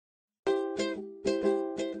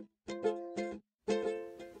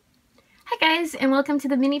guys, and welcome to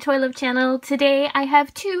the Mini Toy Love channel. Today I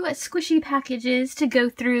have two squishy packages to go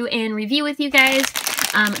through and review with you guys.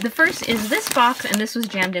 The first is this box, and this was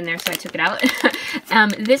jammed in there so I took it out.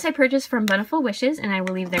 This I purchased from Buntiful Wishes, and I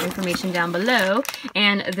will leave their information down below.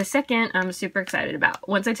 And the second I'm super excited about.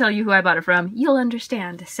 Once I tell you who I bought it from, you'll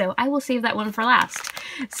understand. So I will save that one for last.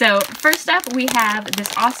 So first up we have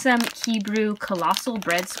this awesome Kiibru Colossal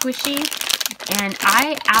Bread Squishy. And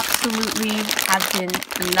I absolutely have been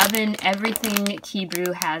loving everything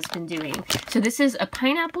Kiibru has been doing. So this is a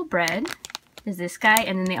pineapple bread, is this guy,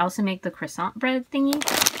 and then they also make the croissant bread thingy.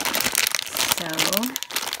 So,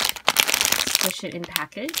 squish it in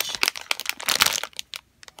package.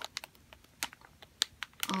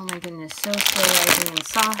 Oh my goodness, so slow rising and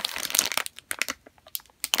soft.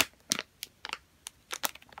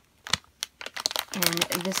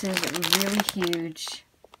 And this is really huge.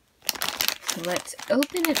 So let's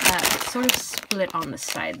open it up. It's sort of split on the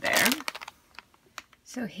side there.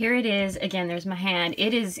 So here it is. Again, there's my hand.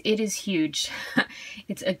 It is huge.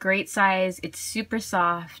 It's a great size. It's super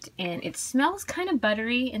soft and it smells kind of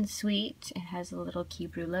buttery and sweet. It has a little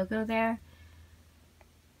Kiibru logo there.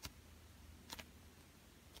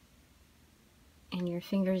 And your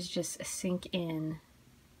fingers just sink in.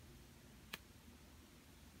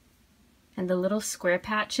 And the little square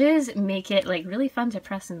patches make it like really fun to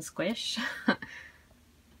press and squish.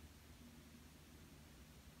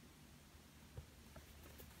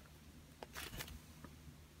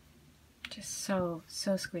 Just so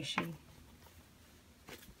squishy.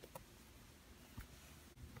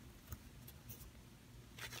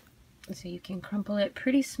 So you can crumple it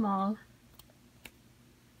pretty small.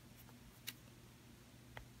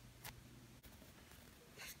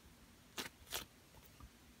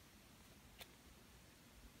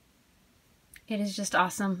 It is just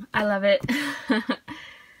awesome. I love it.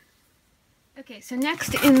 Okay, so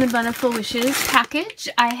next in the Buntiful Wishes package,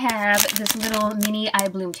 I have this little mini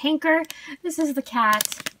iBloom tanker. This is the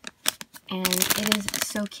cat, and it is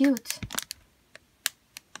so cute.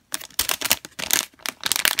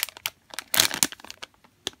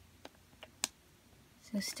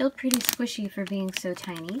 So still pretty squishy for being so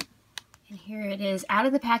tiny. And here it is out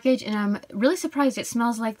of the package, and I'm really surprised it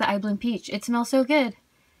smells like the iBloom peach. It smells so good.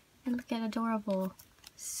 And look at adorable,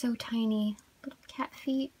 so tiny, little cat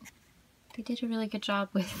feet. They did a really good job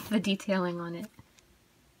with the detailing on it.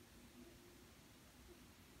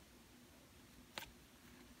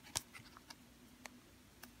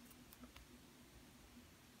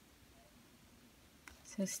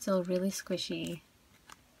 So still really squishy.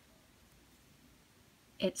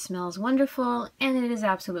 It smells wonderful and it is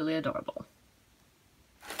absolutely adorable.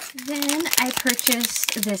 Then I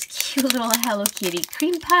purchased this cute little Hello Kitty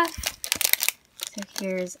cream puff. So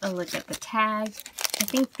here's a look at the tag. I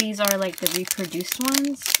think these are like the reproduced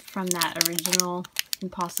ones from that original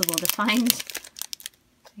Impossible to Find.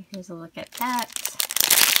 So here's a look at that.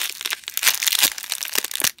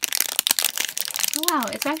 Oh wow,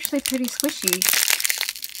 it's actually pretty squishy.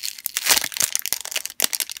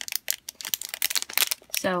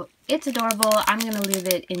 So it's adorable. I'm going to leave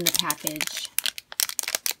it in the package.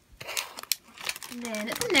 And then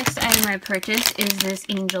the next item I purchased is this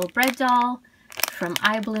angel bread doll from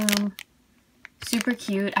iBloom. Super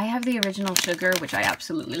cute. I have the original sugar, which I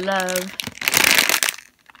absolutely love.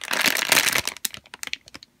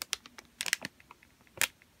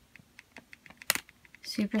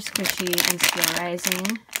 Super squishy and slow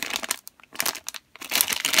rising.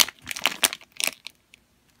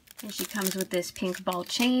 And she comes with this pink ball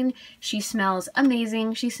chain. She smells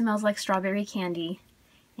amazing. She smells like strawberry candy.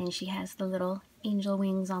 And she has the little angel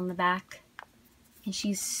wings on the back, and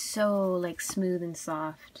she's so like smooth and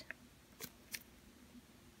soft.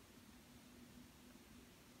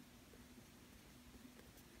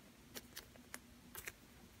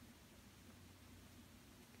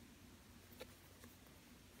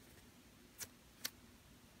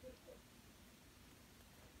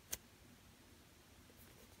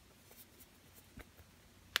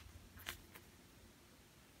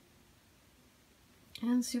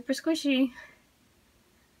 And super squishy.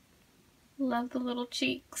 Love the little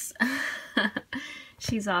cheeks.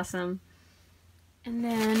 She's awesome. And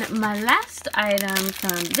then my last item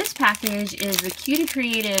from this package is the Cutie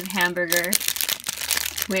Creative hamburger,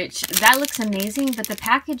 which that looks amazing, but the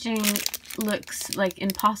packaging looks like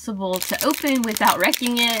impossible to open without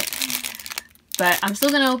wrecking it. But I'm still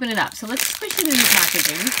going to open it up. So let's squish it in the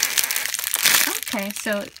packaging. Okay,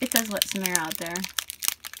 so it does let some air out there.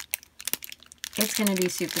 It's going to be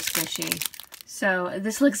super squishy. So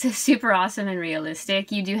this looks super awesome and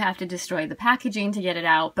realistic. You do have to destroy the packaging to get it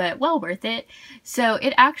out, but well worth it. So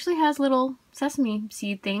it actually has little sesame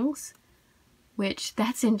seed things which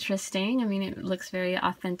that's interesting. I mean, it looks very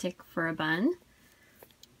authentic for a bun.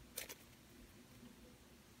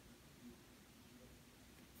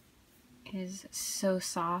 It is so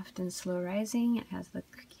soft and slow rising. It has the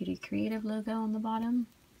Cutie Creative logo on the bottom.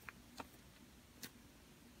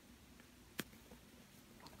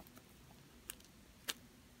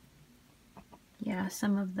 Yeah,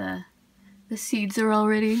 some of the seeds are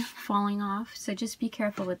already falling off, so just be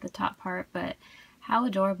careful with the top part. But how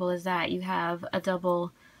adorable is that? You have a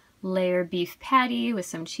double layer beef patty with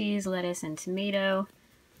some cheese, lettuce, and tomato.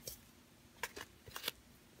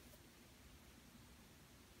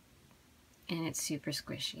 And it's super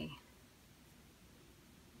squishy.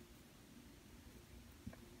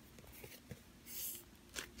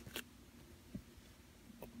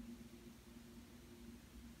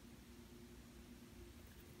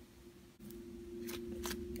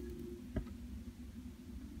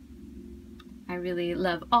 I really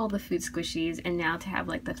love all the food squishies, and now to have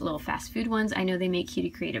like the little fast food ones. I know they make Cutie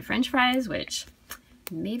Creative French fries, which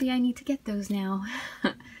maybe I need to get those now.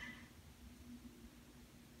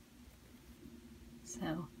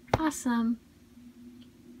 So awesome.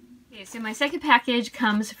 Okay, so my second package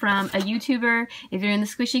comes from a YouTuber. If you're in the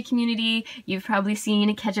squishy community, you've probably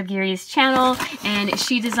seen Ketchupgiri's channel, and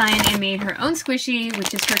she designed and made her own squishy,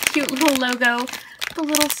 which is her cute little logo, the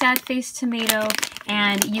little sad-faced tomato,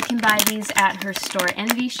 and you can buy these at her store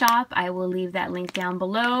Envy shop. I will leave that link down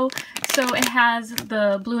below. So it has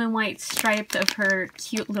the blue and white stripe of her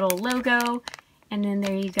cute little logo, and then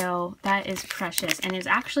there you go. That is precious, and it's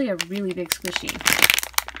actually a really big squishy.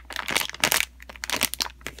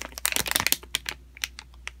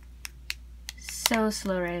 So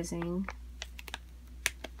slow rising.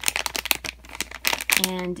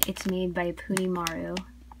 And it's made by Maru.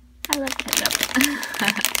 I love ketchup.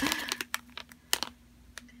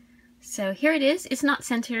 So here it is. It's not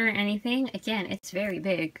centered or anything. Again, it's very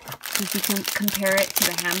big. If you can compare it to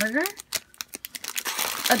the hamburger.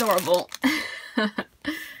 Adorable.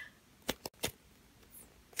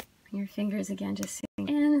 Your fingers again just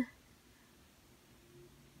sitting in.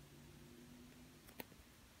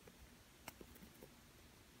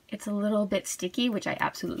 It's a little bit sticky, which I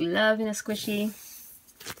absolutely love in a squishy.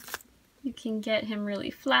 You can get him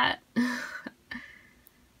really flat.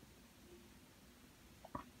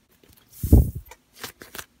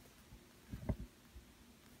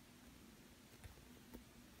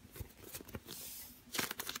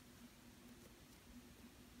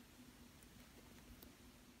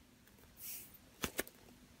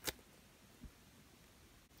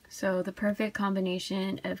 So the perfect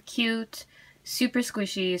combination of cute, super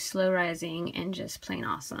squishy, slow rising, and just plain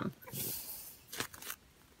awesome.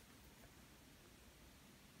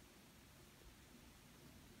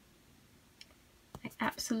 I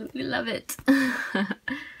absolutely love it.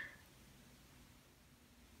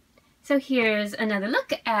 So here's another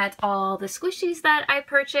look at all the squishies that I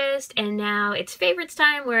purchased, and now it's favorites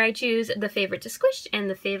time, where I choose the favorite to squish and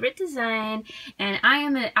the favorite design. And I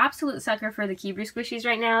am an absolute sucker for the Kiibru squishies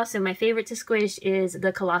right now, so my favorite to squish is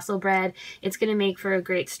the colossal bread. It's going to make for a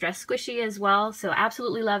great stress squishy as well, so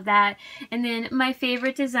absolutely love that. And then my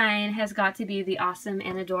favorite design has got to be the awesome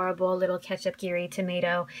and adorable little Ketchupgiri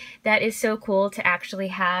tomato. That is so cool to actually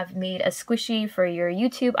have made a squishy for your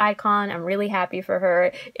YouTube icon. I'm really happy for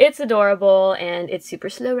her. It's adorable, and it's super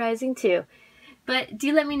slow rising too. But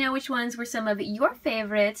do let me know which ones were some of your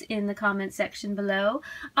favorites in the comment section below.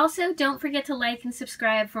 Also, don't forget to like and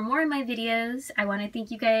subscribe for more of my videos. I want to thank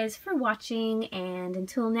you guys for watching, and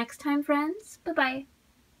until next time, friends, bye-bye.